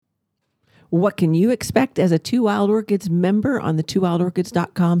What can you expect as a Two Wild Orchids member on the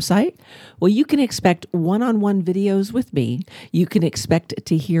twowildorchids.com site? Well, you can expect one-on-one videos with me. You can expect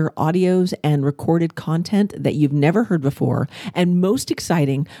to hear audios and recorded content that you've never heard before. And most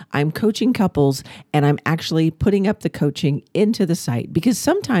exciting, I'm coaching couples and I'm actually putting up the coaching into the site because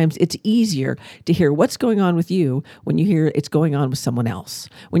sometimes it's easier to hear what's going on with you when you hear it's going on with someone else.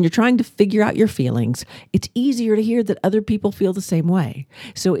 When you're trying to figure out your feelings, it's easier to hear that other people feel the same way.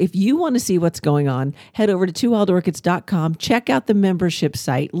 So if you want to see what's going on, head over to twowildorchids.com, check out the membership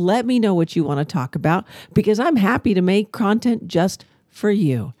site. Let me know what you want to talk about because I'm happy to make content just for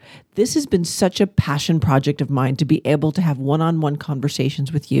you. This has been such a passion project of mine to be able to have one-on-one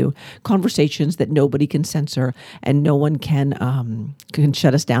conversations with you, conversations that nobody can censor and no one can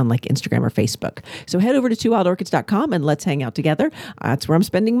shut us down like Instagram or Facebook. So head over to twowildorchids.com and let's hang out together. That's where I'm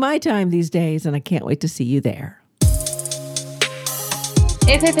spending my time these days, and I can't wait to see you there.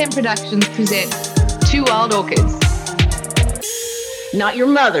 FFM Productions presents Two Wild Orchids. Not your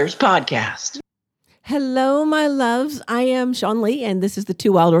mother's podcast. Hello, my loves. I am Sean Lee, and this is the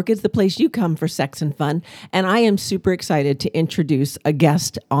Two Wild Orchids, the place you come for sex and fun. And I am super excited to introduce a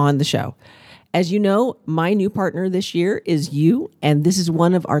guest on the show. As you know, my new partner this year is you, and this is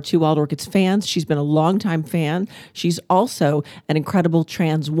one of our Two Wild Orchids fans. She's been a longtime fan. She's also an incredible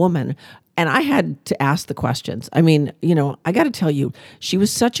trans woman. And I had to ask the questions. I mean, I got to tell you, she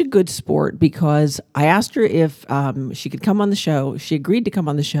was such a good sport because I asked her if she could come on the show. She agreed to come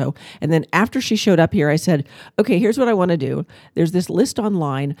on the show. And then after she showed up here, I said, okay, here's what I want to do. There's this list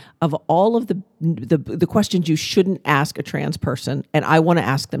online of all of the questions you shouldn't ask a trans person, and I want to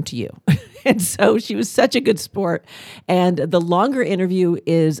ask them to you. And so she was such a good sport. And the longer interview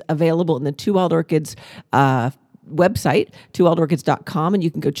is available in the Two Wild Orchids website, twowildorchids.com, and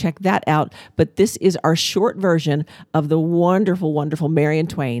you can go check that out. But this is our short version of the wonderful, wonderful Marion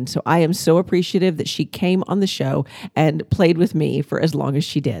Twain. So I am so appreciative that she came on the show and played with me for as long as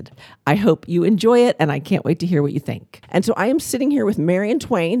she did. I hope you enjoy it, and I can't wait to hear what you think. And so I am sitting here with Marion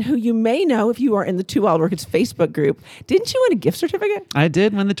Twain, who you may know if you are in the Two Wild Orchids Facebook group. Didn't you win a gift certificate? I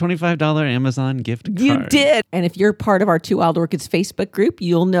did win the $25 Amazon gift card. You did. And if you're part of our Two Wild Orchids Facebook group,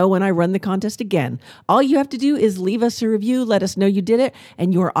 you'll know when I run the contest again. All you have to do is leave us a review, let us know you did it,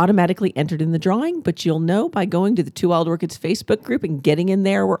 and you are automatically entered in the drawing. But you'll know by going to the Two Wild Orchids Facebook group and getting in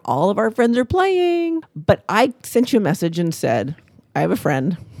there where all of our friends are playing. But I sent you a message and said, I have a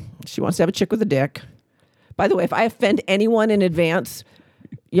friend. She wants to have a chick with a dick. By the way, if I offend anyone in advance,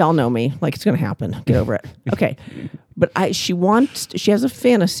 y'all know me. Like, it's going to happen. Get over it. Okay. But she has a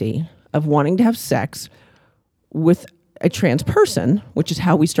fantasy of wanting to have sex with a trans person, which is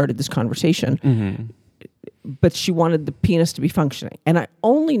how we started this conversation. Mm-hmm. But she wanted the penis to be functioning. And I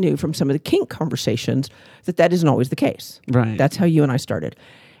only knew from some of the kink conversations that isn't always the case. Right. That's how you and I started.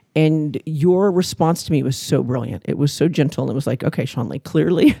 And your response to me was so brilliant. It was so gentle. And it was like, okay, Sean Lee,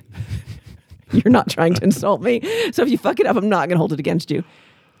 clearly you're not trying to insult me. So if you fuck it up, I'm not going to hold it against you.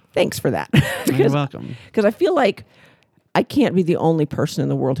 Thanks for that. You're welcome. Because I feel like I can't be the only person in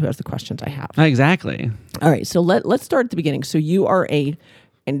the world who has the questions I have. Exactly. All right. So let's start at the beginning. So you are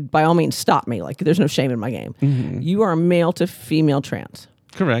and by all means, stop me. Like, there's no shame in my game. Mm-hmm. You are a male to female trans.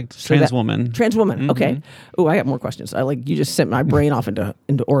 Correct. Trans woman. Trans woman. Mm-hmm. Okay. Oh, I got more questions. You just sent my brain off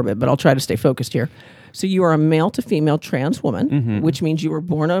into orbit, but I'll try to stay focused here. So you are a male to female trans woman, which means you were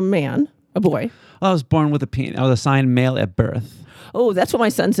born a man, a boy. Well, I was born with a penis. I was assigned male at birth. Oh, that's what my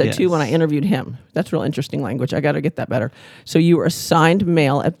son said too when I interviewed him. That's real interesting language. I got to get that better. So you were assigned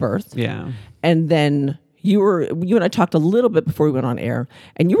male at birth. Yeah. And then you and I talked a little bit before we went on air,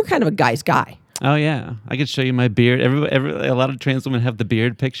 and you were kind of a guy's guy. Oh yeah, I could show you my beard. A lot of trans women have the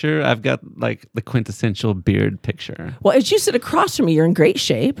beard picture. I've got like the quintessential beard picture. Well, as you sit across from me, you're in great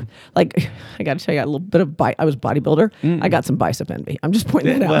shape. Like, I got to tell you, I got a little bit of I was a bodybuilder. I got some bicep envy. I'm just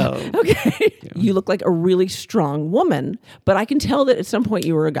pointing that out. Well, okay. Yeah. You look like a really strong woman, but I can tell that at some point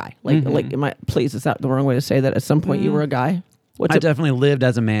you were a guy. Please, is that the wrong way to say that? At some point you were a guy? I definitely lived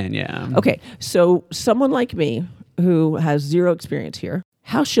as a man, yeah. Okay, so someone like me who has zero experience here,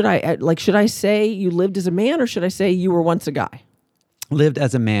 how should I say you lived as a man, or should I say you were once a guy? Lived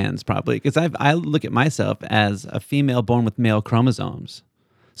as a man's probably, because I look at myself as a female born with male chromosomes.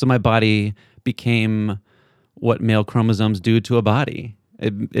 So my body became what male chromosomes do to a body.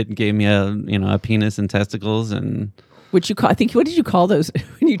 It gave me a penis and testicles and... What did you call those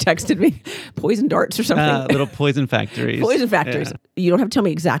when you texted me? Poison darts or something? Little poison factories. Poison factories. Yeah. You don't have to tell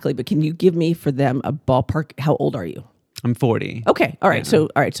me exactly, but can you give me for them a ballpark? How old are you? I'm 40. Okay. All right.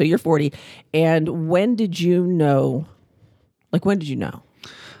 Yeah. So you're 40. And when did you know? Like, when did you know?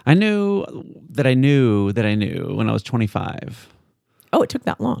 I knew that I knew when I was 25. Oh, it took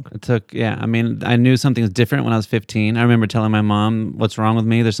that long. It took, yeah. I mean, I knew something was different when I was 15. I remember telling my mom, "What's wrong with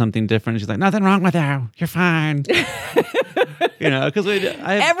me? There's something different." She's like, "Nothing wrong with you. You're fine." Because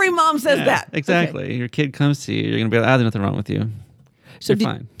Every mom says that. Exactly. Okay. Your kid comes to you, you're gonna be like, "There's nothing wrong with you." So You're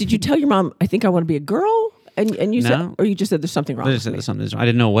fine. did you tell your mom, I think I want to be a girl? And you said, No. or you just said there's something wrong I with just said me? there's something wrong. I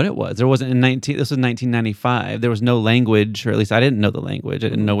didn't know what it was. There wasn't this was 1995. There was no language, or at least I didn't know the language. I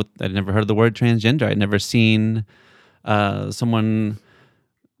didn't know I'd never heard of the word transgender. I'd never seen someone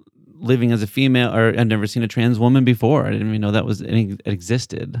living as a female, or I'd never seen a trans woman before. I didn't even know it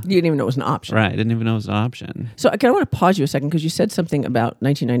existed. You didn't even know it was an option. Right. I didn't even know it was an option. So I kind of want to pause you a second because you said something about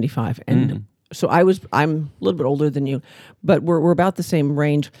 1995. And so I'm a little bit older than you, but we're about the same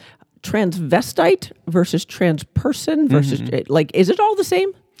range. Transvestite versus trans person versus, like, is it all the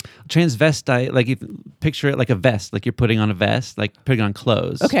same? Transvestite, like you picture it like a vest, like you're putting on a vest, like putting on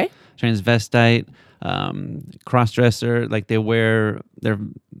clothes. Okay. Transvestite, crossdresser, like they wear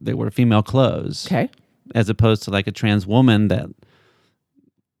female clothes. Okay. As opposed to like a trans woman that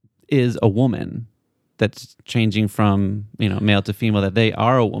is a woman that's changing from male to female, that they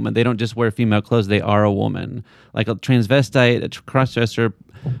are a woman. They don't just wear female clothes, they are a woman. Like a transvestite, a crossdresser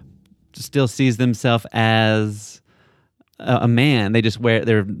still sees themselves as a man. They just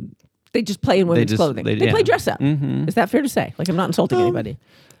They just play in women's clothing. They play dress up. Mm-hmm. Is that fair to say? Like, I'm not insulting anybody.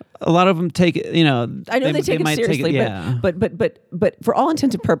 A lot of them take it, I know they take it might seriously, yeah. but for all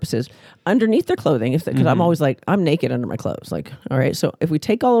intents and purposes, underneath their clothing, because I'm always like, I'm naked under my clothes. Like, all right, so if we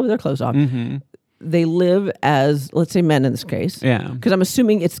take all of their clothes off, they live as, let's say, men in this case. Yeah. Because I'm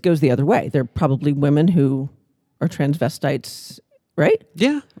assuming it goes the other way. They're probably women who are transvestites, right?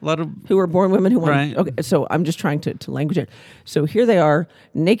 Yeah, a lot of Who are born women who want. Right. Okay, so I'm just trying to language it. So here they are,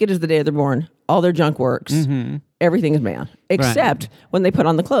 naked as the day they're born. All their junk works. Everything is man, except when they put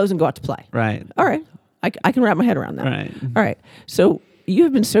on the clothes and go out to play. right. All right, I can wrap my head around that. Right. All right. So you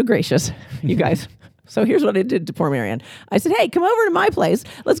have been so gracious, you guys. So here's what I did to poor Marianne. I said, hey, come over to my place.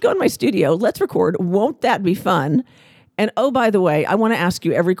 Let's go in my studio. Let's record. Won't that be fun? And oh, by the way, I want to ask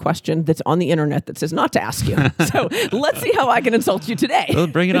you every question that's on the internet that says not to ask you. So let's see how I can insult you today. Well,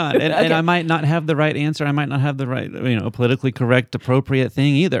 bring it on. And, Okay. and I might not have the right answer. I might not have the right, politically correct, appropriate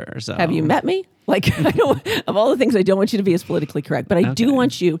thing either. So Have you met me? Like, I don't, of all the things, I don't want you to be as politically correct, but I do Okay.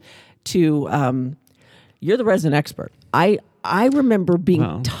 want you to. You're the resident expert. I remember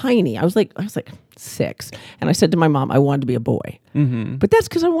being tiny. I was like 6, and I said to my mom, I wanted to be a boy. Mm-hmm. But that's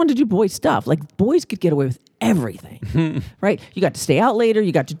because I wanted to do boy stuff. Like, boys could get away with everything, right? You got to stay out later.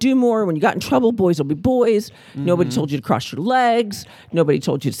 You got to do more. When you got in trouble, boys will be boys. Nobody told you to cross your legs. Nobody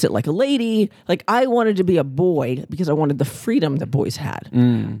told you to sit like a lady. Like, I wanted to be a boy because I wanted the freedom that boys had,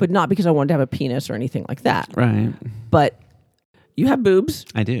 but not because I wanted to have a penis or anything like that. Right. But you have boobs.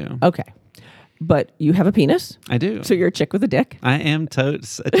 I do. Okay. But you have a penis. I do. So you're a chick with a dick. I am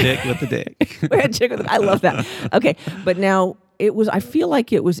totes a chick with a dick. We're a chick with a, I love that. Okay. But now I feel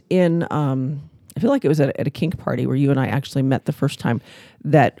like it was in, I feel like it was at a kink party where you and I actually met the first time,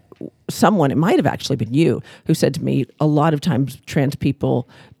 that someone, it might have actually been you, who said to me, a lot of times trans people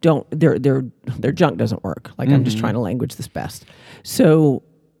don't, their junk doesn't work. Like, I'm just trying to language this best. So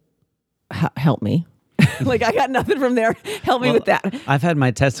help me. Like, I got nothing from there. Help me with that. I've had my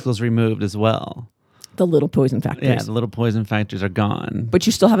testicles removed as well. The little poison factories. Yeah, the little poison factors are gone. But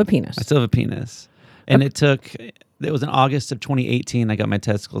you still have a penis. I still have a penis. And it was in August of 2018 I got my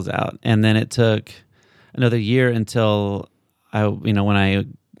testicles out. And then it took another year until when I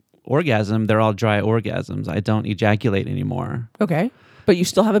orgasm, they're all dry orgasms. I don't ejaculate anymore. Okay. But you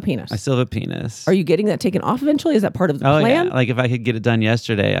still have a penis. I still have a penis. Are you getting that taken off eventually? Is that part of the Oh, plan? yeah. Like if I could get it done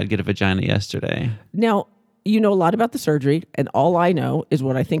yesterday, I'd get a vagina yesterday. Now, you know a lot about the surgery, and all I know is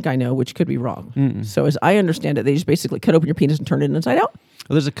what I think I know, which could be wrong. So as I understand it, they just basically cut open your penis and turn it inside out?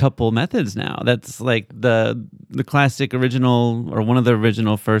 Well, there's a couple methods now. That's like the classic original, or one of the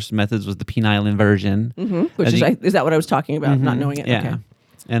original first methods was the penile inversion. Which is that what I was talking about, not knowing it? Yeah. Okay.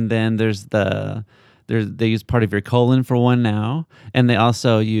 And then they use part of your colon for one now, and they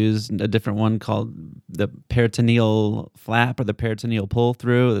also use a different one called the peritoneal flap or the peritoneal pull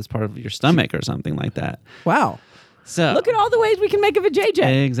through. That's part of your stomach or something like that. Wow. So Look at all the ways we can make of a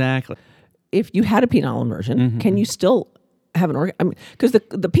JJ. exactly. If you had a penile inversion, can you still have an orgasm? I mean, because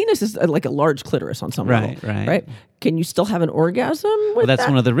the penis is like a large clitoris on some level, Right. Can you still have an orgasm with Well, that's that?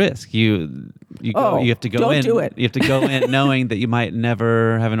 one of the risks. You have to go don't in. do it. You have to go in knowing that you might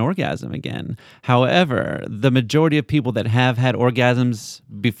never have an orgasm again. However, the majority of people that have had orgasms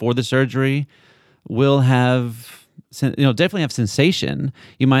before the surgery will have, definitely have sensation.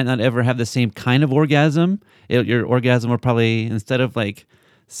 You might not ever have the same kind of orgasm. Your orgasm will probably, instead of like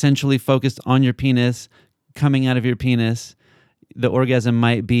centrally focused on your penis, coming out of your penis, the orgasm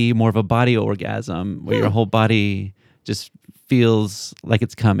might be more of a body orgasm where your whole body just feels like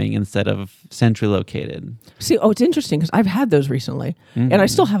it's coming instead of centrally located. See, it's interesting because I've had those recently, and I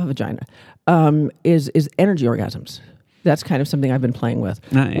still have a vagina. Is energy orgasms? That's kind of something I've been playing with,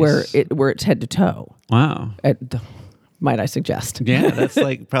 Nice. where it's head to toe. Wow. Might I suggest? Yeah, that's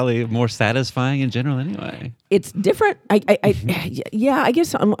like probably more satisfying in general anyway. It's different. Yeah, I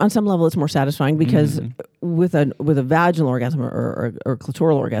guess on some level it's more satisfying because with a vaginal orgasm or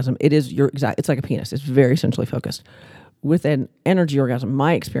clitoral orgasm, it's like a penis. It's very centrally focused. With an energy orgasm,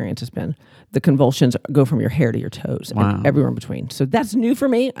 my experience has been the convulsions go from your hair to your toes and everywhere in between. So that's new for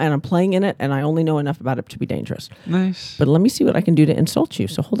me, and I'm playing in it, and I only know enough about it to be dangerous. Nice. But let me see what I can do to insult you.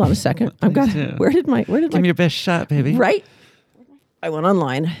 So hold on a second. I've got. do. Where did my? Give me your best shot, baby. Right. I went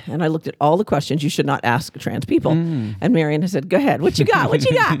online and I looked at all the questions you should not ask trans people. And Marion has said, "Go ahead. What you got? What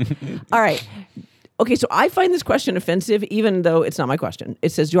you got?" All right. Okay, so I find this question offensive, even though it's not my question. It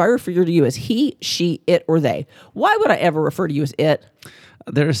says, do I refer to you as he, she, it, or they? Why would I ever refer to you as it?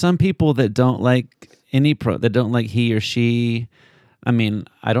 There are some people that don't like that don't like he or she. I mean,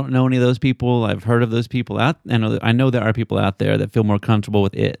 I don't know any of those people. I've heard of those people out. I know there are people out there that feel more comfortable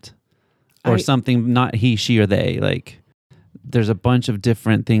with it or something, not he, she, or they. Like, there's a bunch of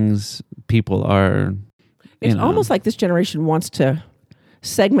different things people are. It's almost like this generation wants to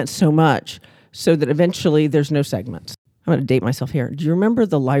segment so much so that eventually there's no segments. I'm going to date myself here. Do you remember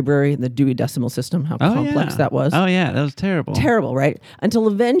the library and the Dewey Decimal System, how complex that was? Oh, yeah. That was terrible. Terrible, right? Until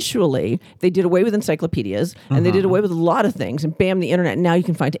eventually they did away with encyclopedias and they did away with a lot of things and bam, the internet. Now you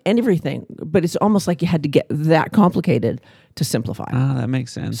can find everything. But it's almost like you had to get that complicated to simplify. Oh, that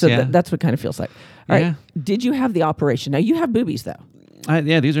makes sense. So yeah. that's what kind of feels like. All right. Did you have the operation? Now you have boobies though.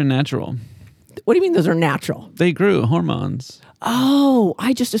 Yeah, these are natural. What do you mean those are natural? They grew hormones. Oh,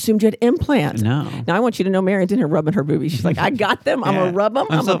 I just assumed you had implants. No. Now I want you to know Marion's in here rubbing her boobies. She's like, I got them. I'm going to rub them.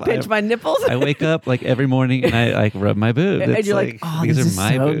 I'm going to pinch my nipples. I wake up like every morning and I like rub my boobs. And you're like, oh, these this are is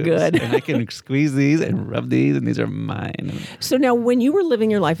my so boobs. good. And I can squeeze these and rub these and these are mine. So now when you were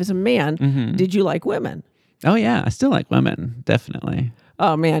living your life as a man, did you like women? Oh yeah, I still like women, definitely.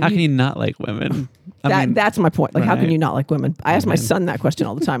 Oh man. How can you not like women? That's my point. Like, how can right. you not like women? I ask my son that question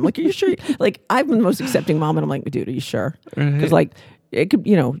all the time. Like, are you sure? Like, I'm the most accepting mom, and I'm like, dude, are you sure? Because like, it could,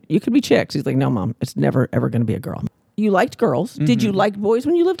 you could be chicks. He's like, no, mom, it's never ever going to be a girl. You liked girls. Did you like boys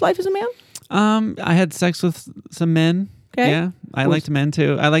when you lived life as a man? I had sex with some men. Okay. Yeah, I liked men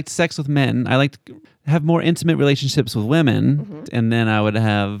too. I liked sex with men. I liked have more intimate relationships with women, and then I would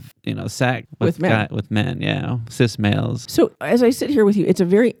have sex with men. With men. Yeah, cis males. So as I sit here with you, it's a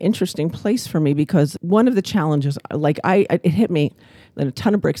very interesting place for me because one of the challenges, like it hit me in a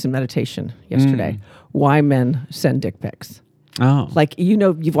ton of bricks in meditation yesterday. Why men send dick pics? Oh, Like,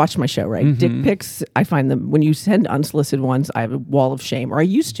 you've watched my show, right? Dick pics, I find them, when you send unsolicited ones, I have a wall of shame, or I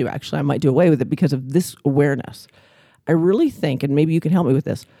used to actually. I might do away with it because of this awareness. I really think, and maybe you can help me with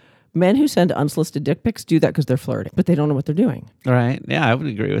this, men who send unsolicited dick pics do that because they're flirting, but they don't know what they're doing. right. Yeah, I would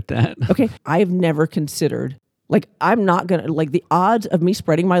agree with that. Okay, I have never considered, like, I'm not going to, like, the odds of me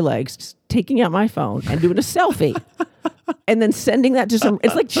spreading my legs, taking out my phone and doing a selfie and then sending that to some,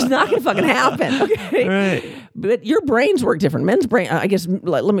 it's like, just not going to fucking happen. Okay. Right. But your brains work different. Men's brain, I guess,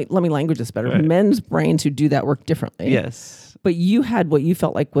 let me language this better. Right. Men's brains who do that work differently. Yes. But you had what you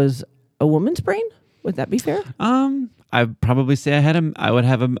felt like was a woman's brain? Would that be fair? I'd probably say I had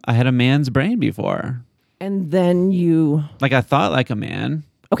a man's brain before. And then you, Like I thought like a man.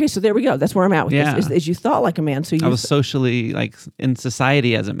 okay, so there we go. That's where I'm at with Yeah. this. Is you thought like a man, so you I was socially like in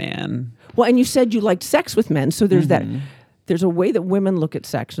society as a man. well, and you said you liked sex with men, so there's that. There's a way that women look at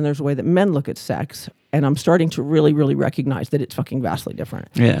sex, and there's a way that men look at sex, and I'm starting to really, really recognize that it's fucking vastly different.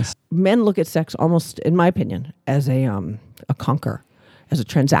 Yes. Men look at sex almost, in my opinion, as a conquer, as a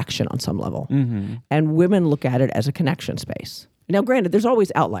transaction on some level, and women look at it as a connection space. Now, granted, there's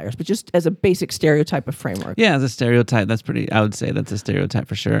always outliers, but just as a basic stereotype of framework. Yeah, as a stereotype, I would say that's a stereotype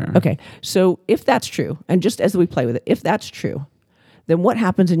for sure. Okay, so if that's true, and just as we play with it, if that's true, then what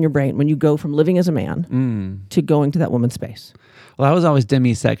happens in your brain when you go from living as a man to going to that woman's space? Well, I was always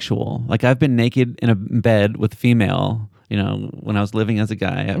demisexual. Like I've been naked in a bed with a female, when I was living as a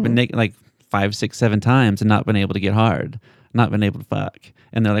guy. I've been naked like 5, 6, 7 times and not been able to get hard, not been able to fuck.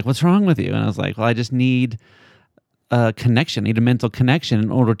 And they're like, what's wrong with you? And I was like, well, I just need a connection, need a mental connection in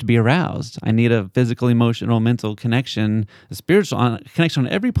order to be aroused. I need a physical, emotional, mental connection, a spiritual connection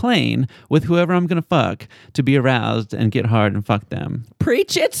on every plane with whoever I'm going to fuck to be aroused and get hard and fuck them.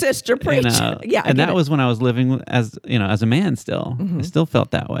 Preach it, sister, preach. Yeah, and that was when I was living as a man still. I still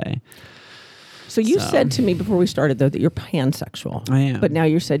felt that way. So you said to me before we started, though, that you're pansexual. I am. But now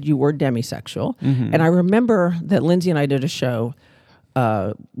you said you were demisexual. And I remember that Lindsay and I did a show,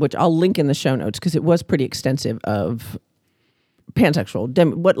 which I'll link in the show notes because it was pretty extensive of pansexual,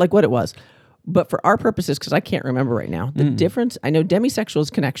 what it was. But for our purposes, because I can't remember right now, the difference, I know demisexual is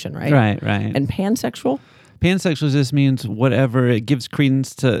connection, right? Right. And pansexual? Pansexual just means whatever. It gives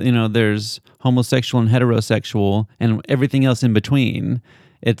credence to, there's homosexual and heterosexual and everything else in between.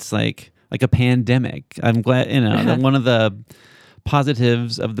 It's like a pandemic. I'm glad, that one of the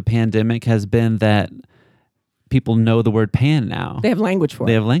positives of the pandemic has been that people know the word pan now. They have language for it.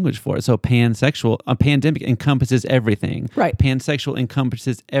 They have language for it. So pansexual, a pandemic encompasses everything. Right. Pansexual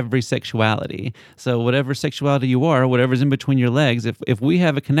encompasses every sexuality. So whatever sexuality you are, whatever's in between your legs, if we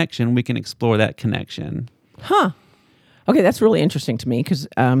have a connection, we can explore that connection. Huh. Okay, that's really interesting to me because,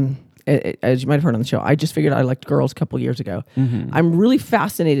 as you might have heard on the show, I just figured I liked girls a couple years ago. I'm really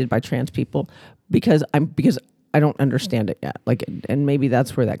fascinated by trans people because I don't understand it yet. And maybe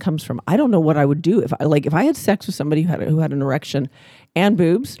that's where that comes from. I don't know what I would do if I had sex with somebody who had an erection and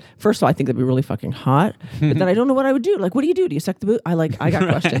boobs. First of all, I think that'd be really fucking hot. But then I don't know what I would do. What do you do? Do you suck the boob? I got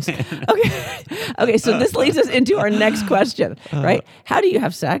questions. Okay. So this leads us into our next question, right? How do you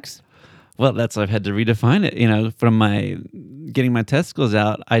have sex? Well, I've had to redefine it. From my getting my testicles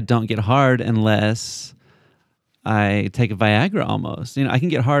out, I don't get hard unless I take a Viagra almost. You know, I can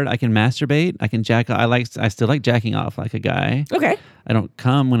get hard. I can masturbate. I can jack. I still like jacking off like a guy. Okay. I don't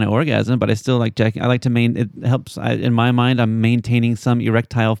come when I orgasm, but I still like jacking. I like to it helps. In my mind, I'm maintaining some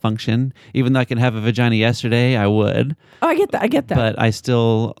erectile function. Even though I could have a vagina yesterday, I would. Oh, I get that. But I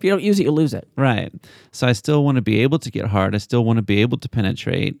still. If you don't use it, you lose it. Right. So I still want to be able to get hard. I still want to be able to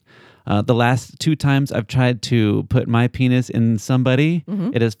penetrate. The last 2 times I've tried to put my penis in somebody,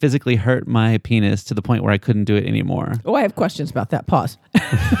 it has physically hurt my penis to the point where I couldn't do it anymore. Oh, I have questions about that. Pause.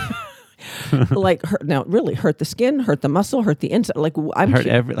 Really hurt the skin, hurt the muscle, hurt the inside.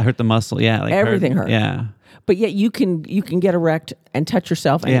 Hurt the muscle. Yeah, everything hurt. Yeah, but yet you can get erect and touch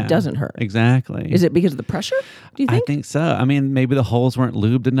yourself, and it doesn't hurt. Exactly. Is it because of the pressure? Do you think? I think so. I mean, maybe the holes weren't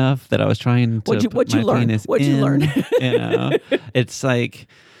lubed enough that I was trying to. What'd you learn? What'd you learn? It's like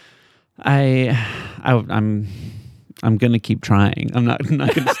I'm gonna keep trying. I'm not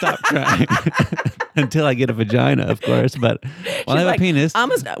gonna stop trying until I get a vagina, of course. But while I have a penis,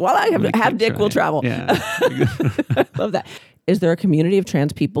 while I have dick, we'll travel. Yeah, love that. Is there a community of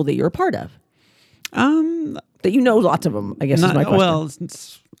trans people that you're a part of? That you know lots of them. I guess is my question. Well,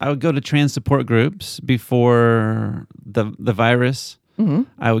 I would go to trans support groups before the virus.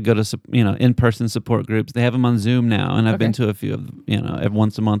 I would go to in-person support groups. They have them on Zoom now, and I've been to a few of them,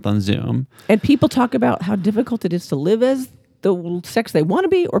 once a month on Zoom. And people talk about how difficult it is to live as the sex they want to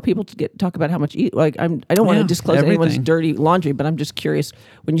be, or people talk about how much I don't want to disclose anyone's dirty laundry, but I'm just curious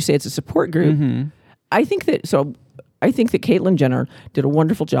when you say it's a support group. I think that Caitlyn Jenner did a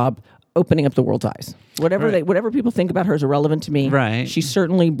wonderful job opening up the world's eyes. Whatever people think about her is irrelevant to me. Right. She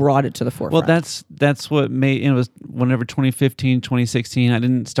certainly brought it to the forefront. Well, that's what made it was whenever 2015, 2016. I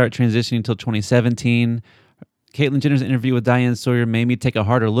didn't start transitioning until 2017. Caitlyn Jenner's interview with Diane Sawyer made me take a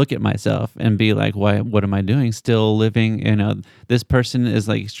harder look at myself and be like, what am I doing? Still living, this person is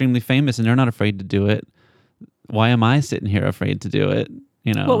extremely famous and they're not afraid to do it. Why am I sitting here afraid to do it?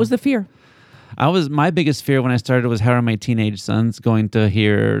 What was the fear? My biggest fear when I started was how are my teenage sons going to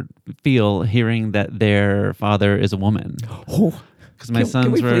hearing that their father is a woman? Oh, because my sons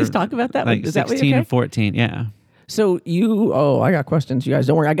can we were please talk about that? Like is 16 and 14. Yeah. So I got questions. You guys,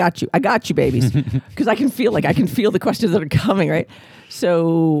 don't worry. I got you, babies. Because I can feel the questions that are coming. Right.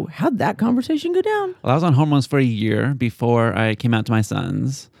 So how'd that conversation go down? Well, I was on hormones for a year before I came out to my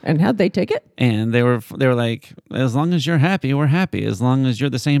sons. And how'd they take it? And they were like, as long as you're happy, we're happy. As long as you're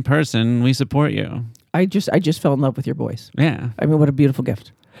the same person, we support you. I just fell in love with your voice. Yeah. I mean, what a beautiful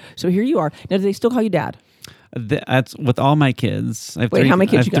gift. So here you are. Now, do they still call you dad? That's with all my kids. How many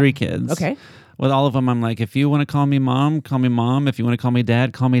kids you got? 3 kids. Okay. With all of them, I'm like, if you want to call me mom, call me mom. If you want to call me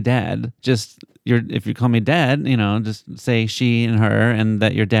dad, call me dad. If you call me dad, just say she and her, and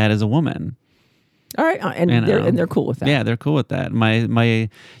that your dad is a woman. All right, and they're cool with that. Yeah, they're cool with that. My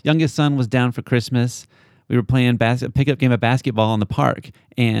youngest son was down for Christmas. We were playing a pickup game of basketball in the park,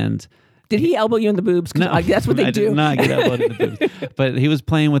 and did he elbow you in the boobs? No, that's what they do. I did not get elbowed in the boobs. But he was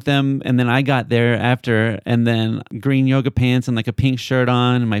playing with them, and then I got there after, and then green yoga pants and a pink shirt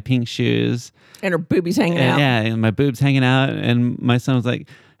on and my pink shoes. And her boobies hanging out. Yeah, and my boobs hanging out. And my son was like,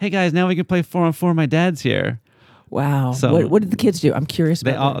 hey, guys, now we can play 4-on-4. My dad's here. Wow. So what did the kids do? I'm curious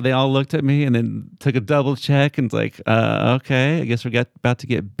about They all looked at me and then took a double check and was like, okay, I guess we're about to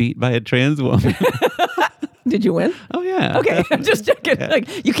get beat by a trans woman. Did you win? Oh yeah. Okay, I'm just checking.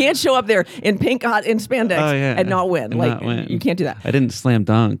 Like, you can't show up there in pink hot in spandex and not win. You can't do that. I didn't slam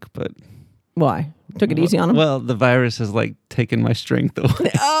dunk, but Why? Took it easy on him? well, the virus has like taken my strength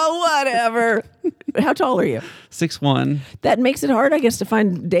away. Oh, whatever. How tall are you? 6'1". That makes it hard, I guess, to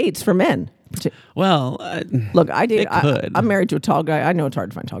find dates for men. Well, Look, I date. it could. I'm married to a tall guy. I know it's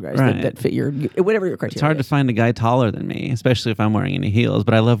hard to find tall guys Right. that fit your whatever your criteria. It's hard to find a guy taller than me, especially if I'm wearing any heels.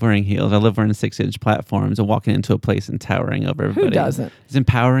 But I love wearing heels. I love wearing 6-inch platforms and walking into a place and towering over everybody. doesn't? It's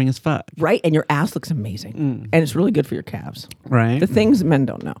empowering as fuck. Right, and your ass looks amazing, and it's really good for your calves. Right. The things men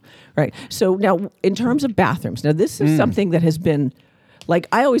don't know. Right. So now, in terms of bathrooms, now this is something that has been, like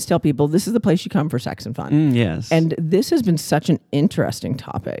I always tell people, this is the place you come for sex and fun. Yes. And this has been such an interesting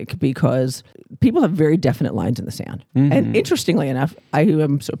topic because people have very definite lines in the sand. And interestingly enough, I who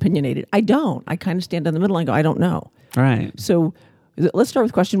am so opinionated, I don't. I kind of stand in the middle and go, I don't know. Right. So let's start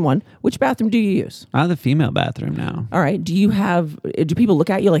with question one. Which bathroom do you use? I have the female bathroom now. All right. Do people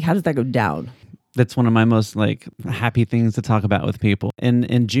look at you like, how does that go down? That's one of my most like happy things to talk about with people.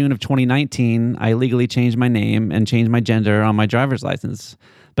 In June of 2019, I legally changed my name and changed my gender on my driver's license.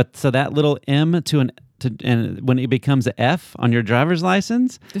 But so that little M and when it becomes an F on your driver's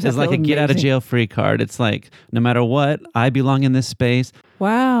license, Does that it's like feel a get out of amazing? jail free card. It's like no matter what, I belong in this space.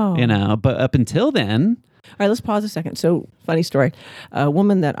 Wow. But up until then, All right, let's pause a second. So, funny story. A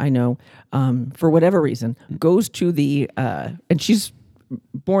woman that I know, for whatever reason, goes to the, and she's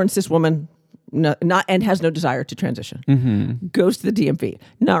born cis woman, not and has no desire to transition. Goes to the DMV.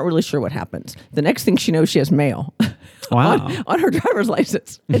 Not really sure what happens. The next thing she knows, she has mail. Wow. on her driver's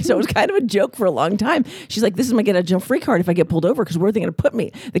license. And so it was kind of a joke for a long time. She's like, this is my get out of jail free card if I get pulled over, because where are they going to put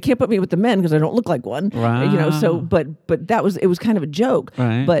me? They can't put me with the men because I don't look like one. Wow. So but it was kind of a joke.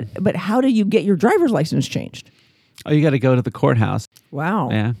 Right. But how do you get your driver's license changed? Oh, you got to go to the courthouse. Wow.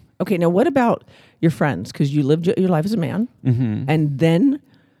 Yeah. Okay, now what about your friends? Because you lived your life as a man, and then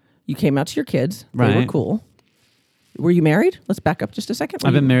you came out to your kids. They were Right. cool. Were you married? Let's back up just a second. Were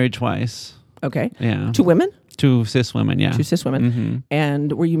I've been you- married twice. Okay. Yeah. Two women? Two cis women, yeah. Two cis women.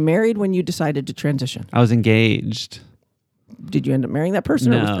 And were you married when you decided to transition? I was engaged. Did you end up marrying that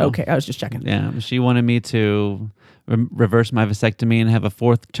person? Or No. okay, I was just checking. Yeah. She wanted me to reverse my vasectomy and have a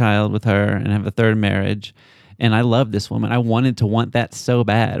fourth child with her and have a third marriage. And I love this woman. I wanted to want that so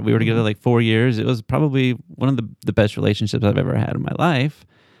bad. We were together like 4 years. It was probably one of the best relationships I've ever had in my life.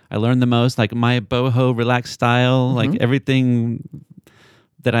 I learned the most, like my boho relaxed style, like everything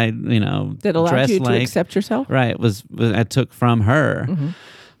that I, That allowed dressed you to like, accept yourself? right, was I took from her.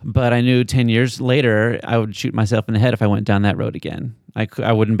 But I knew 10 years later, I would shoot myself in the head if I went down that road again.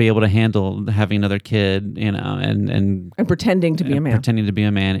 I wouldn't be able to handle having another kid, and And pretending to be a man. pretending to be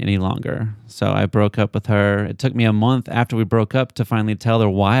a man any longer. So I broke up with her. It took me a month after we broke up to finally tell her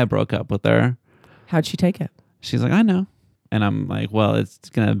why I broke up with her. How'd she take it? She's like, I know. And I'm like, well, it's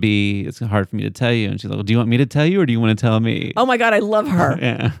hard for me to tell you. And she's like, well, do you want me to tell you or do you want to tell me? Oh my God, I love her.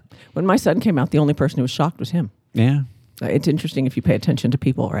 Yeah. When my son came out, the only person who was shocked was him. Yeah. It's interesting if you pay attention to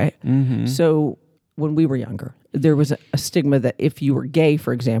people, right? So when we were younger, there was a stigma that if you were gay,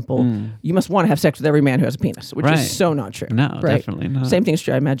 for example, you must want to have sex with every man who has a penis, which Right. is so not true. No, definitely not. Same thing is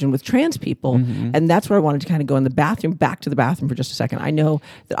true, I imagine, with trans people. And that's where I wanted to kind of go in the bathroom, back to the bathroom for just a second. I know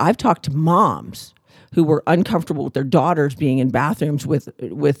that I've talked to moms who were uncomfortable with their daughters being in bathrooms with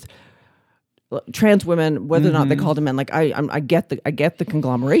trans women, whether or not they called them men. Like I get the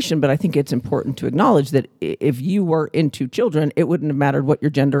conglomeration, but I think it's important to acknowledge that if you were into children, it wouldn't have mattered what your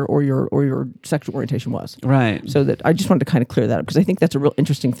gender or your sexual orientation was. Right. So that I just wanted to kind of clear that up, because I think that's a real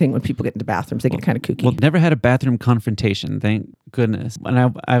interesting thing when people get into bathrooms, they get kind of kooky. Well, never had a bathroom confrontation, thank goodness.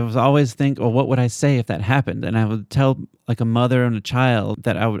 And I was always think, well, what would I say if that happened? And I would tell like a mother and a child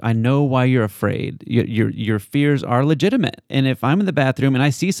that I know why you're afraid. Your fears are legitimate. And if I'm in the bathroom and I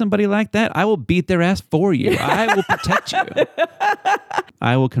see somebody like that, I will beat their ass for you. I will protect you.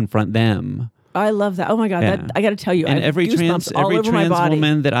 I will confront them. I love that. Oh my God, Yeah. that, I got to tell you, And I have every goosebumps all over my trans body.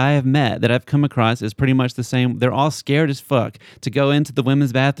 woman that I have met, that I've come across, is pretty much the same. They're all scared as fuck to go into the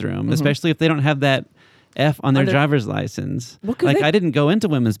women's bathroom, especially if they don't have that F on their driver's license. Well, 'cause like they- I didn't go into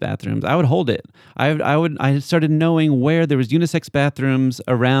women's bathrooms. I would hold it. I started knowing where there was unisex bathrooms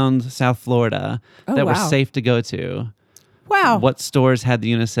around South Florida that were wow. safe to go to. Wow. What stores had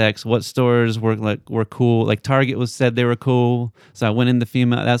the unisex? What stores were cool? Like Target said they were cool, so I went in the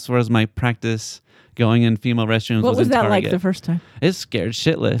female. That's where was my practice going in female restrooms. What was in that like Target. the first time? It's scared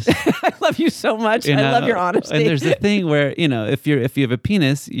shitless. I love you so much. You I know? love your honesty. And there's a thing where, if you have a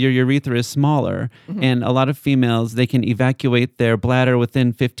penis, your urethra is smaller. Mm-hmm. And a lot of females, they can evacuate their bladder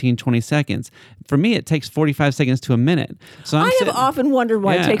within 15, 20 seconds. For me, it takes 45 seconds to a minute. So I have often wondered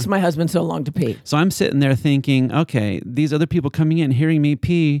why it takes my husband so long to pee. So I'm sitting there thinking, okay, these other people coming in, hearing me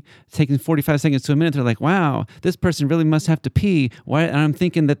pee, taking 45 seconds to a minute, they're like, wow, this person really must have to pee. Why? And I'm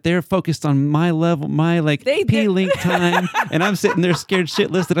thinking that they're focused on my level, my pee link time. And I'm sitting there scared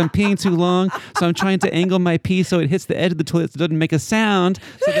shitless that I'm peeing too long. So I'm trying to angle my pee so it hits the edge of the toilet so it doesn't make a sound,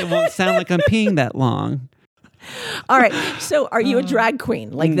 so that it won't sound like I'm peeing that long. All right. So are you a drag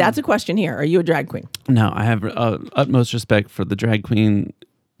queen? That's a question here. Are you a drag queen? No, I have utmost respect for the drag queen,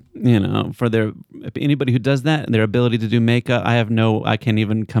 for anybody who does that and their ability to do makeup. I can't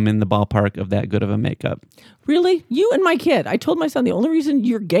even come in the ballpark of that good of a makeup. Really? You and my kid. I told my son the only reason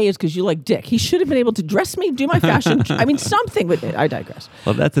you're gay is because you like dick. He should have been able to dress me, do my fashion. I mean, something, but I digress.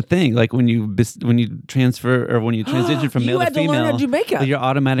 Well, that's the thing. Like when you transfer or when you transition from male to female, you had to learn how to do makeup. You're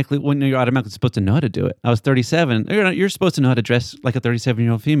automatically supposed to know how to do it. I was 37. You're supposed to know how to dress like a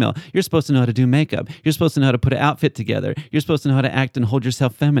 37-year-old female. You're supposed to know how to do makeup. You're supposed to know how to put an outfit together. You're supposed to know how to act and hold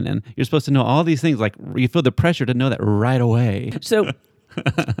yourself feminine. You're supposed to know all these things. Like you feel the pressure to know that right away.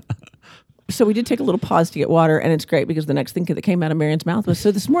 So we did take a little pause to get water, and it's great because the next thing that came out of Marion's mouth was,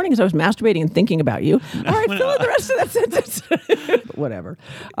 so this morning as I was masturbating and thinking about you. All right, fill in the rest of that sentence. Whatever.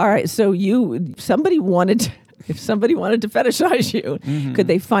 All right, so if somebody wanted to fetishize you, could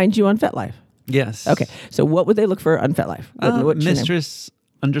they find you on FetLife? Yes. Okay, so what would they look for on FetLife? What's your name?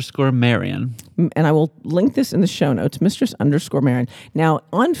 Mistress_Marion. And I will link this in the show notes, Mistress_Marion. Now,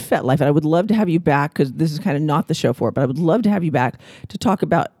 on FetLife, and I would love to have you back, because this is kind of not the show for it, but I would love to have you back to talk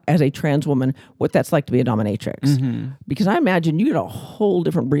about, as a trans woman, what that's like to be a dominatrix. Because I imagine you get a whole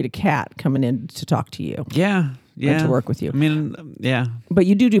different breed of cat coming in to talk to you. Yeah. And to work with you. I mean, yeah. But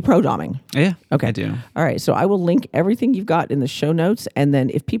you do pro-doming. Yeah. Okay. I do. All right. So I will link everything you've got in the show notes. And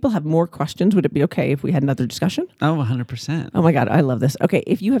then if people have more questions, would it be okay if we had another discussion? Oh, 100%. Oh my God. I love this. Okay.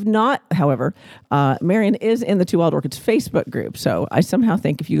 If you have not, however, Marion is in the Two Wild Orchids Facebook group. So I somehow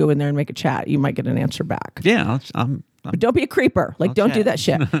think if you go in there and make a chat, you might get an answer back. Yeah. But don't be a creeper. Don't do that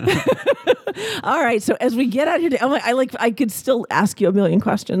shit. All right. So as we get out here, I could still ask you a million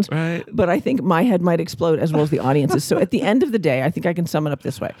questions, right? But I think my head might explode as well as the audience's. So at the end of the day, I think I can sum it up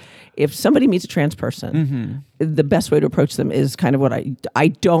this way: if somebody meets a trans person, the best way to approach them is kind of what I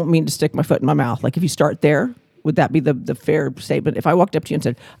don't mean to stick my foot in my mouth. Like if you start there, would that be the fair statement? If I walked up to you and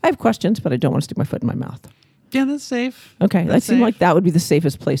said, "I have questions, but I don't want to stick my foot in my mouth." Yeah, that's safe. Okay, that seemed like that would be the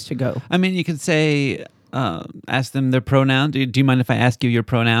safest place to go. I mean, you could say, ask them their pronoun. Do you mind if I ask you your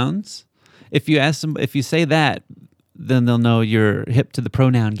pronouns? If you ask them, if you say that, then they'll know you're hip to the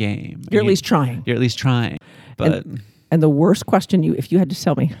pronoun game. You're at least trying. You're at least trying. But and the worst question if you had to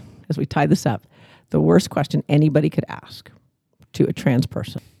tell me as we tie this up, the worst question anybody could ask to a trans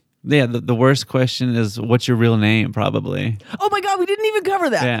person. Yeah, the worst question is, what's your real name? Probably. Oh my God, we didn't even cover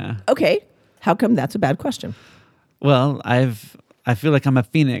that. Yeah. Okay, how come that's a bad question? Well, I feel like I'm a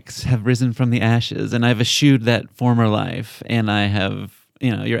phoenix, have risen from the ashes, and I've eschewed that former life, and I have.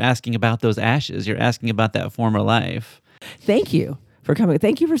 You're asking about those ashes. You're asking about that former life. Thank you for coming.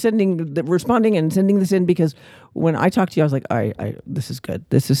 Thank you for responding and sending this in, because when I talked to you, I was like, this is good.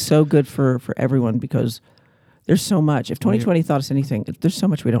 This is so good for everyone, because there's so much. If 2020 taught us anything, there's so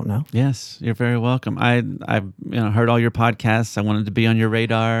much we don't know. Yes, you're very welcome. I've heard all your podcasts. I wanted to be on your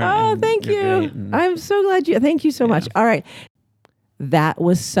radar. Oh, thank you. I'm so glad thank you so much. All right. That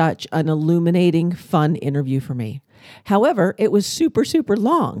was such an illuminating, fun interview for me. However, it was super, super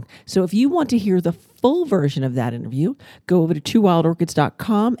long. So if you want to hear the full version of that interview, go over to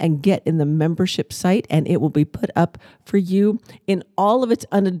twowildorchids.com and get in the membership site, and it will be put up for you in all of its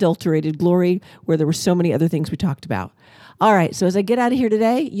unadulterated glory, where there were so many other things we talked about. All right, so as I get out of here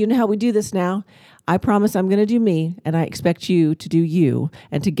today, you know how we do this now. I promise I'm going to do me, and I expect you to do you.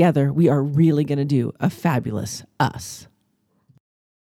 And together, we are really going to do a fabulous us.